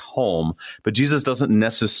back home, but Jesus doesn't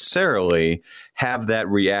necessarily have that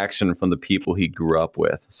reaction from the people he grew up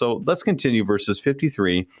with. So let's continue verses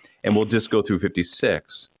 53, and we'll just go through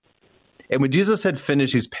 56. And when Jesus had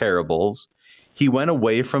finished these parables, he went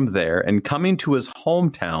away from there, and coming to his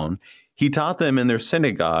hometown, he taught them in their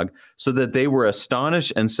synagogue, so that they were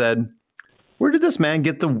astonished and said, "Where did this man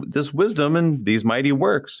get this wisdom and these mighty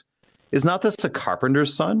works? Is not this a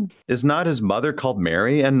carpenter's son? Is not his mother called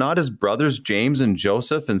Mary, and not his brothers James and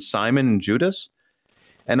Joseph and Simon and Judas?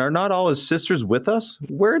 And are not all his sisters with us?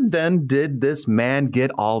 Where then did this man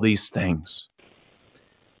get all these things?"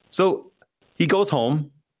 So he goes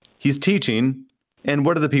home, he's teaching, and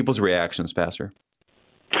what are the people's reactions, Pastor?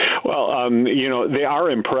 Well, they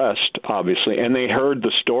are impressed, obviously, and they heard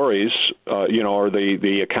the stories, or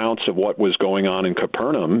the accounts of what was going on in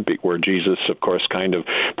Capernaum, where Jesus, of course, kind of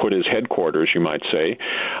put his headquarters, you might say.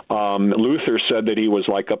 Luther said that he was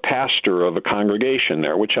like a pastor of a congregation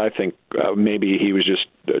there, which I think maybe he was just,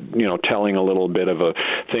 telling a little bit of a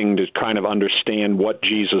thing to kind of understand what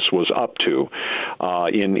Jesus was up to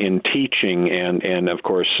in teaching and of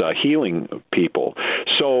course, healing people.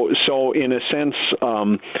 So in a sense,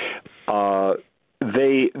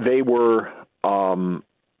 they were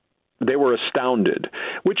astounded,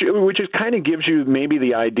 which kind of gives you maybe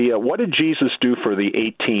the idea, what did Jesus do for the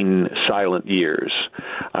 18 silent years?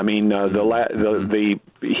 I mean,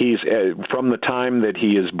 he's from the time that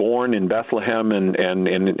he is born in Bethlehem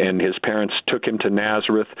and his parents took him to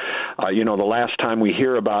Nazareth. The last time we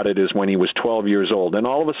hear about it is when he was 12 years old, and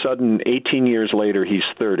all of a sudden, 18 years later, he's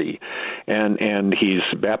 30, and he's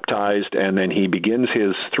baptized, and then he begins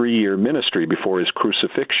his 3-year ministry before his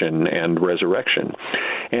crucifixion and resurrection,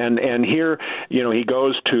 and here, he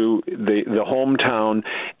goes to the hometown,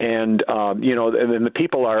 and and then the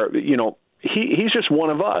people are, he's just one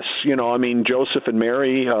of us, Joseph and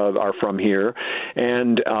Mary are from here,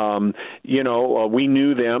 and we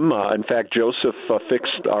knew them. In fact, Joseph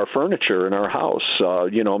fixed our furniture in our house.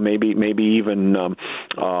 Maybe even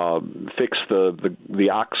fixed the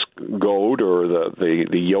ox goad or the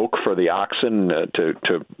yoke for the oxen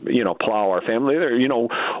to plow our family. There,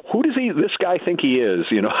 who does this guy think he is?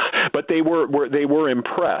 But they were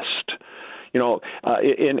impressed. In a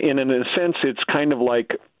sense, it's kind of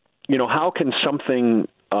like, how can something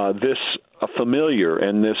this familiar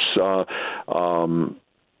and this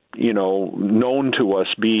known to us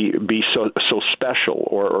be so special,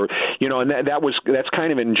 or and that's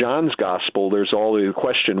kind of in John's gospel. There's all the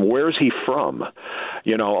question, where's he from?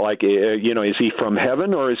 Is he from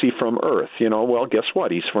heaven or is he from earth? Well, guess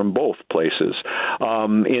what? He's from both places.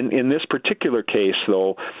 In this particular case,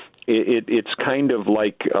 though, it's kind of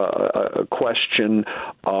like a question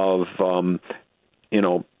of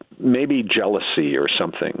maybe jealousy or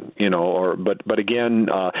something, but again,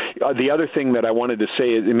 the other thing that I wanted to say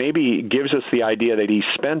is it maybe gives us the idea that he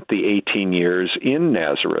spent the 18 years in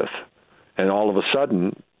Nazareth, and all of a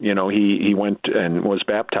sudden, he went and was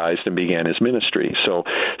baptized and began his ministry. So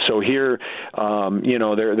here,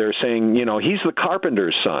 they're saying, he's the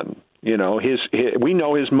carpenter's son. We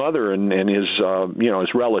know his mother and his his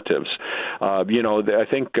relatives. I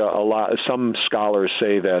think some scholars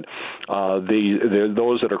say that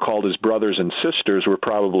those that are called his brothers and sisters were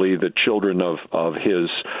probably the children of his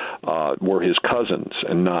were his cousins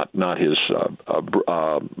and not his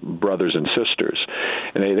brothers and sisters.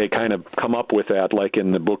 And they kind of come up with that, like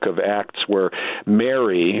in the book of Acts, where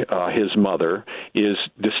Mary, his mother, is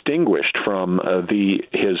distinguished from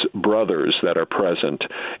his brothers that are present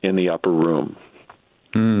in the upper room.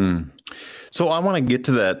 So I want to get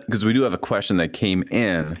to that because we do have a question that came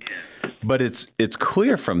in, but it's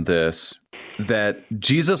clear from this that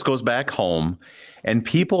Jesus goes back home and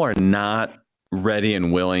people are not ready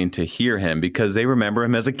and willing to hear him because they remember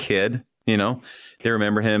him as a kid. They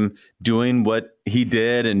remember him doing what he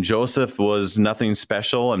did, and Joseph was nothing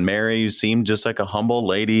special, and Mary seemed just like a humble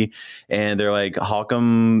lady. And they're like, how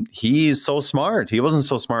come he's so smart? He wasn't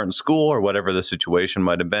so smart in school, or whatever the situation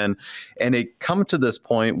might have been. And it comes to this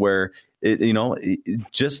point where,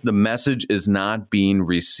 just the message is not being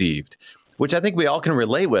received, which I think we all can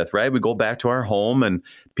relate with, right? We go back to our home, and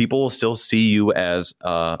people will still see you as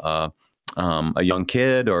a young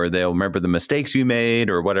kid, or they'll remember the mistakes you made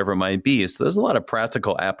or whatever it might be. So there's a lot of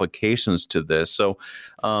practical applications to this. So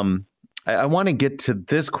I want to get to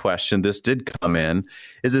this question. This did come in.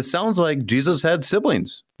 It sounds like Jesus had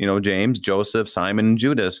siblings, James, Joseph, Simon, and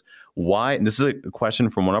Judas. Why? And this is a question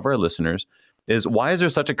from one of our listeners. Why is there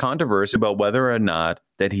such a controversy about whether or not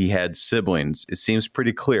that he had siblings? It seems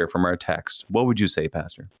pretty clear from our text. What would you say,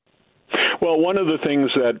 Pastor? Well, one of the things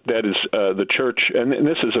that is the church, and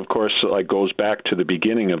this is, of course, goes back to the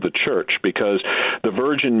beginning of the church, because the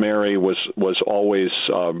Virgin Mary was always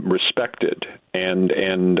respected, and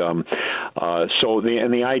so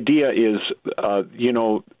the idea is,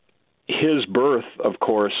 his birth, of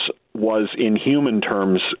course, was in human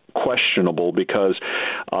terms questionable because,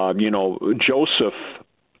 Joseph,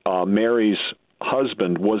 Mary's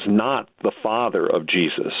husband, was not the father of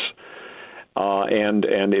Jesus.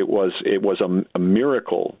 And it was a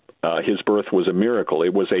miracle. His birth was a miracle.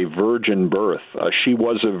 It was a virgin birth. She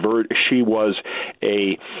was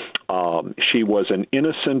an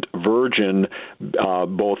innocent virgin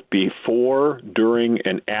both before, during,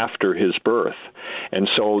 and after his birth. And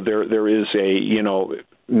so there is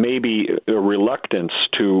maybe a reluctance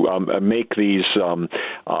to make these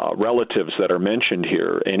relatives that are mentioned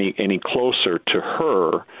here any closer to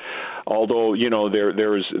her. Although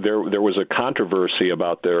there was a controversy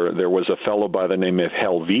about there was a fellow by the name of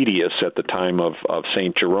Helvidius at the time of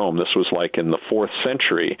Saint Jerome. This was in the 4th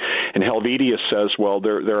century, and Helvidius says, well,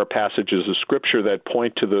 there are passages of Scripture that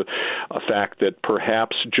point to the fact that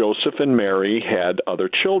perhaps Joseph and Mary had other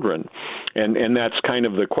children, and that's kind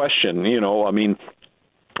of the question.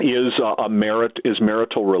 Is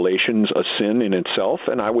marital relations a sin in itself?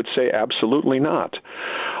 And I would say absolutely not.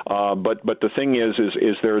 But the thing is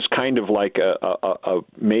there's kind of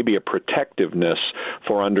maybe a protectiveness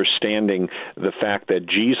for understanding the fact that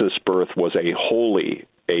Jesus' birth was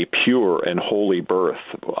a pure and holy birth,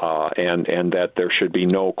 and that there should be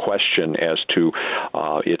no question as to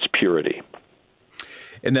its purity.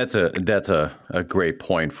 And that's a great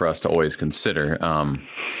point for us to always consider.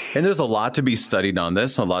 And there's a lot to be studied on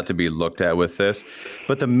this, a lot to be looked at with this.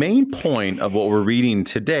 But the main point of what we're reading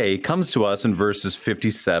today comes to us in verses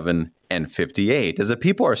 57 and 58. As the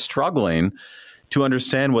people are struggling to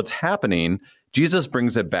understand what's happening, Jesus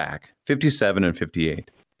brings it back, 57 and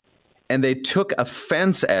 58. And they took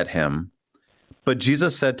offense at him, but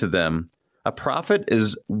Jesus said to them, "A prophet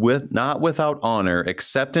is not without honor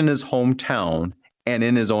except in his hometown and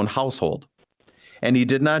in his own household. And he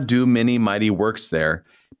did not do many mighty works there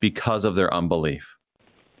because of their unbelief."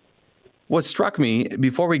 What struck me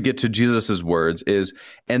before we get to Jesus' words is,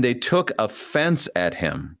 and they took offense at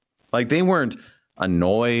him. They weren't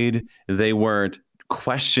annoyed. They weren't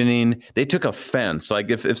questioning. They took offense.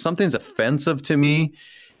 If something's offensive to me,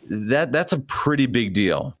 that's a pretty big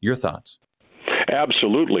deal. Your thoughts?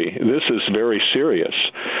 Absolutely. This is very serious.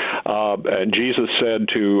 And Jesus said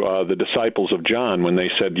to the disciples of John when they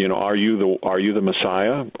said, are you the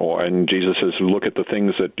Messiah? And Jesus says, look at the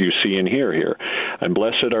things that you see and hear here. And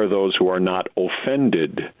blessed are those who are not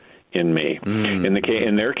offended in me.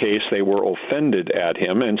 In their case, they were offended at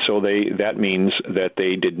him, and so that means that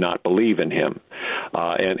they did not believe in him.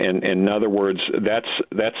 And in other words, that's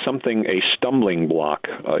something, a stumbling block.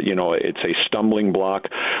 It's a stumbling block,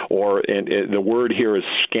 or the word here is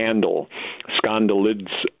scandal, scandalizane,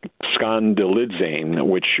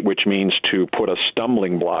 which means to put a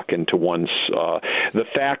stumbling block into one's. The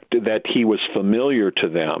fact that he was familiar to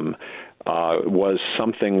them was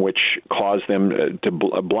something which caused them to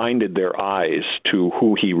blinded their eyes to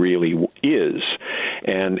who he really is,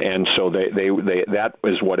 and so they that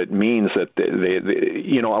is what it means that they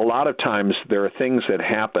a lot of times there are things that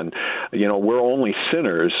happen. We're only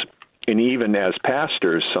sinners. And even as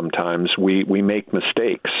pastors, sometimes we make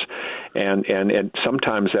mistakes, and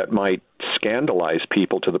sometimes that might scandalize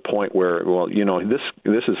people to the point where,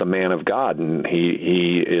 this is a man of God, and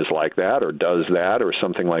he is like that or does that or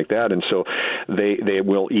something like that, and so they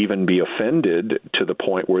will even be offended to the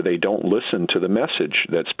point where they don't listen to the message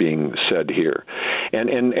that's being said here,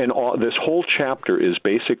 and all, this whole chapter is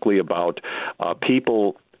basically about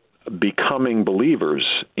people becoming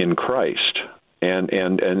believers in Christ.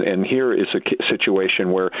 And here is a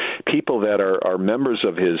situation where people that are members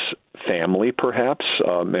of his family, perhaps,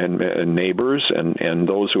 and neighbors, and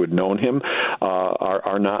those who had known him, are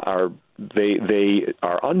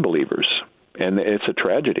unbelievers, and it's a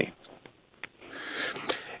tragedy.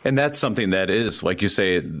 And that's something that is, like you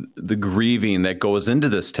say, the grieving that goes into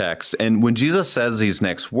this text. And when Jesus says these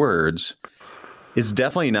next words, It's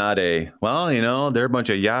definitely not they're a bunch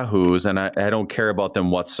of yahoos and I don't care about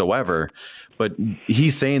them whatsoever. But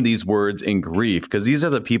he's saying these words in grief because these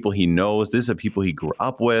are the people he knows. These are the people he grew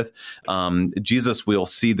up with. Jesus, we'll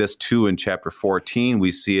see this too in chapter 14.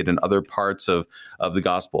 We see it in other parts of the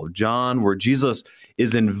Gospel of John, where Jesus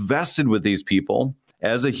is invested with these people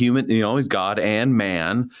as a human. He's God and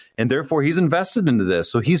man, and therefore he's invested into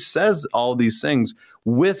this. So he says all these things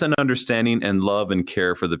with an understanding and love and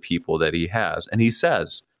care for the people that he has. And he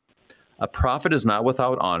says, a prophet is not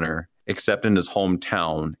without honor except in his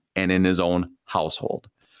hometown and in his own household.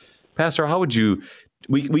 Pastor, how would you,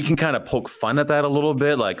 we can kind of poke fun at that a little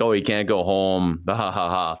bit, like, oh, he can't go home, ha, ha,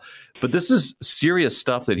 ha. But this is serious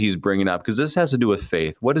stuff that he's bringing up because this has to do with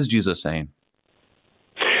faith. What is Jesus saying?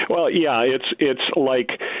 Well, yeah, it's like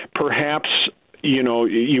perhaps,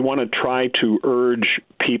 you want to try to urge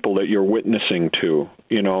people that you're witnessing to,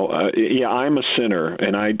 I'm a sinner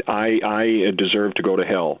and I deserve to go to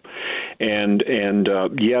hell. And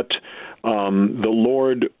yet the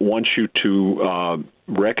Lord wants you to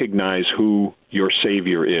recognize who your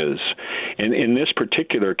Savior is. And in this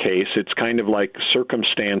particular case, it's kind of like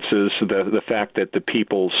circumstances, the fact that the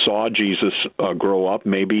people saw Jesus grow up,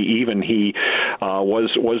 maybe even he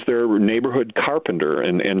was their neighborhood carpenter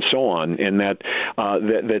and so on, and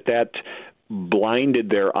that blinded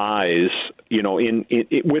their eyes, within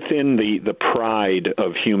the pride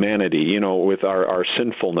of humanity, with our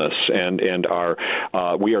sinfulness and our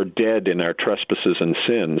we are dead in our trespasses and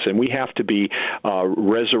sins, and we have to be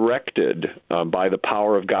resurrected by the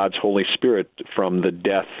power of God's Holy Spirit from the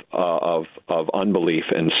death of unbelief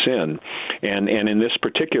and sin, and in this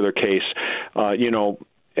particular case,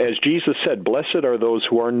 as Jesus said, "Blessed are those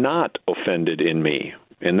who are not offended in me."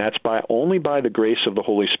 And that's only by the grace of the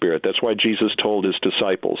Holy Spirit. That's why Jesus told his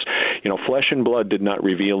disciples, flesh and blood did not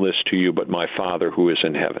reveal this to you, but my Father who is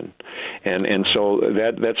in heaven. And so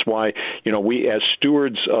that's why, we as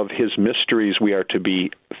stewards of his mysteries, we are to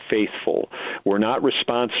be faithful. We're not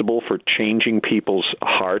responsible for changing people's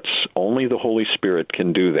hearts. Only the Holy Spirit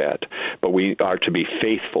can do that. But we are to be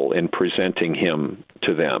faithful in presenting him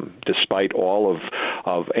to them, despite all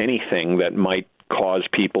of anything that might cause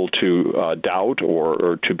people to doubt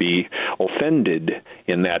or to be offended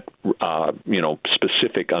in that,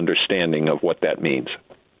 specific understanding of what that means.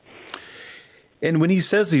 And when he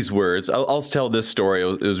says these words, I'll tell this story.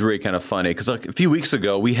 It was really kind of funny because a few weeks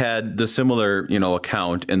ago we had the similar,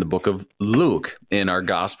 account in the book of Luke in our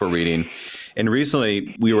gospel reading. And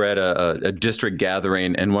recently we were at a district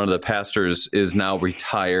gathering, and one of the pastors is now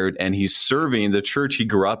retired, and he's serving the church he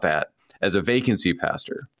grew up at as a vacancy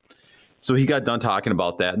pastor. So he got done talking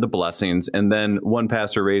about that and the blessings. And then one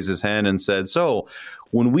pastor raised his hand and said, so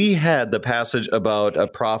when we had the passage about a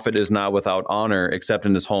prophet is not without honor except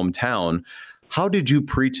in his hometown, how did you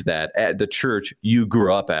preach that at the church you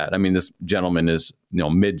grew up at? I mean, this gentleman is,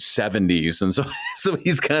 mid-70s. And so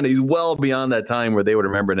he's well beyond that time where they would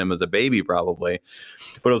remember him as a baby probably.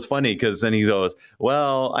 But it was funny because then he goes,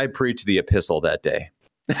 well, I preached the epistle that day.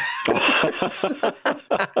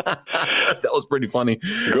 That was pretty funny.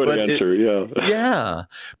 Good answer, yeah. Yeah.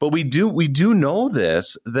 But we do know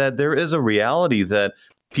this, that there is a reality that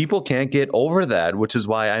people can't get over that, which is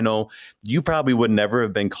why I know you probably would never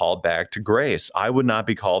have been called back to Grace. I would not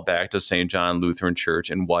be called back to St. John Lutheran Church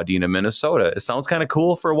in Wadena, Minnesota. It sounds kind of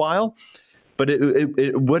cool for a while, but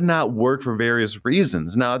it would not work for various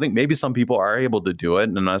reasons. Now, I think maybe some people are able to do it,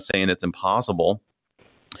 and I'm not saying it's impossible.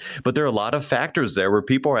 But there are a lot of factors there where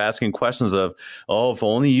people are asking questions of, oh, if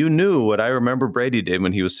only you knew what I remember Brady did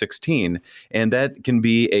when he was 16. And that can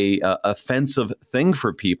be a offensive thing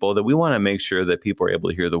for people, that we want to make sure that people are able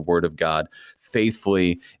to hear the word of God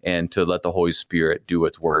faithfully and to let the Holy Spirit do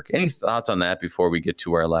its work. Any thoughts on that before we get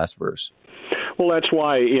to our last verse? Well, that's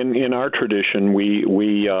why in our tradition we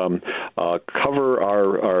cover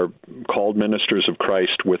our called ministers of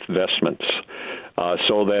Christ with vestments,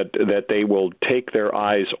 so that they will take their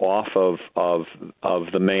eyes off of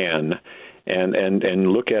the man and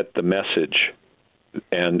look at the message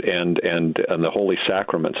and the holy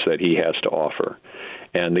sacraments that he has to offer,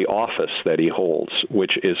 and the office that he holds,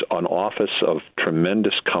 which is an office of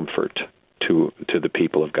tremendous comfort to the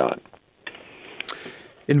people of God.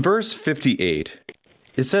 In verse 58,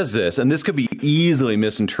 it says this, and this could be easily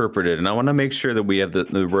misinterpreted, and I want to make sure that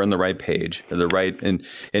we're on the right page, and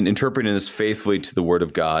interpreting this faithfully to the word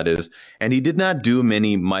of God is, and he did not do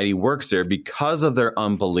many mighty works there because of their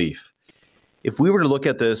unbelief. If we were to look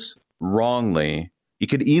at this wrongly, it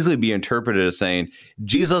could easily be interpreted as saying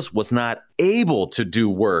Jesus was not able to do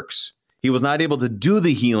works He was not able to do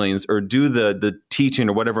the healings or do the teaching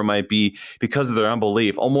or whatever it might be because of their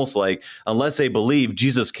unbelief, almost like unless they believe,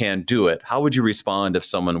 Jesus can't do it. How would you respond if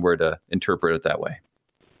someone were to interpret it that way?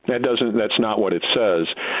 That's not what it says.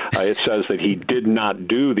 It says that he did not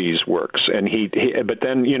do these works, and but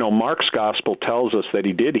then Mark's gospel tells us that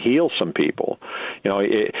he did heal some people.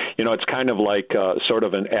 It's kind of like sort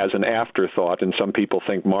of as an afterthought, and some people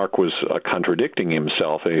think Mark was contradicting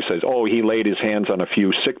himself, and he says, "Oh, he laid his hands on a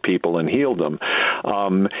few sick people and healed them."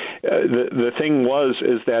 The thing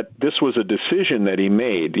is that this was a decision that he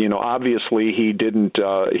made. Obviously he didn't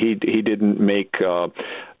make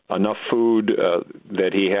enough food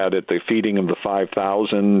that he had at the feeding of the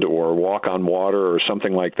 5,000 or walk on water or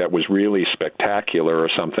something like that was really spectacular or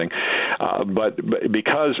something. But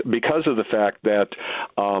because of the fact that,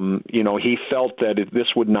 he felt that this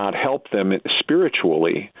would not help them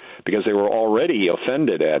spiritually because they were already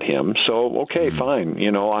offended at him. So, okay, fine.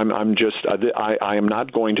 I am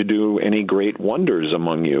not going to do any great wonders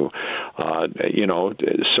among you.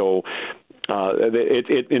 So,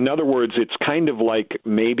 in other words, it's kind of like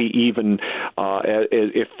maybe even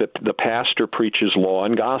if the pastor preaches law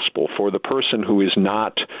and gospel for the person who is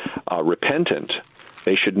not repentant,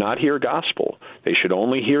 they should not hear gospel. They should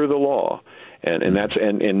only hear the law. And that's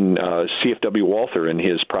C.F.W. Walther, in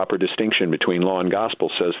his proper distinction between law and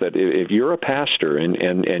gospel, says that if you're a pastor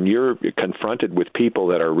and you're confronted with people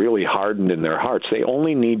that are really hardened in their hearts, they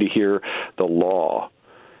only need to hear the law.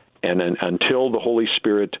 And until the Holy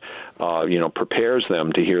Spirit, prepares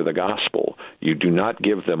them to hear the gospel, you do not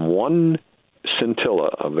give them one scintilla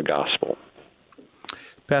of the gospel.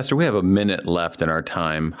 Pastor, we have a minute left in our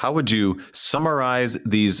time. How would you summarize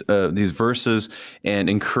these verses and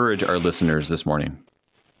encourage our listeners this morning?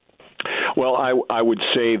 Well, I would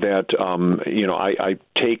say that, I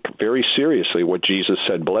take very seriously what Jesus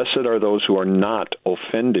said, "Blessed are those who are not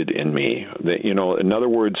offended in me." That, in other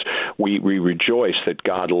words, we rejoice that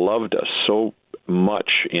God loved us so much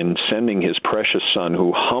in sending his precious Son,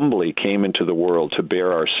 who humbly came into the world to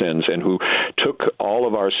bear our sins and who took all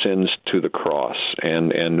of our sins to the cross.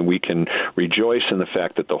 And we can rejoice in the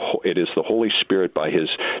fact that it is the Holy Spirit, by his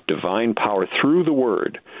divine power through the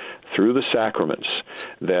Word, through the sacraments,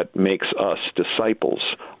 that makes us disciples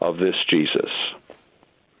of this Jesus.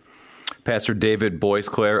 Pastor David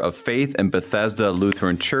Boisclair of Faith and Bethesda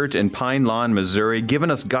Lutheran Church in Pine Lawn, Missouri,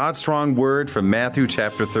 giving us God's strong word from Matthew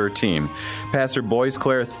chapter 13. Pastor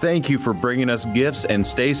Boisclair, thank you for bringing us gifts, and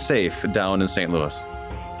stay safe down in St. Louis.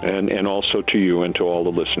 And also to you and to all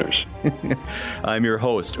the listeners. I'm your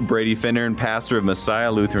host, Brady Finnern, pastor of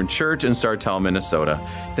Messiah Lutheran Church in Sartell, Minnesota.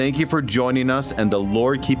 Thank you for joining us, and the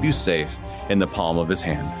Lord keep you safe in the palm of his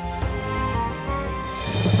hand.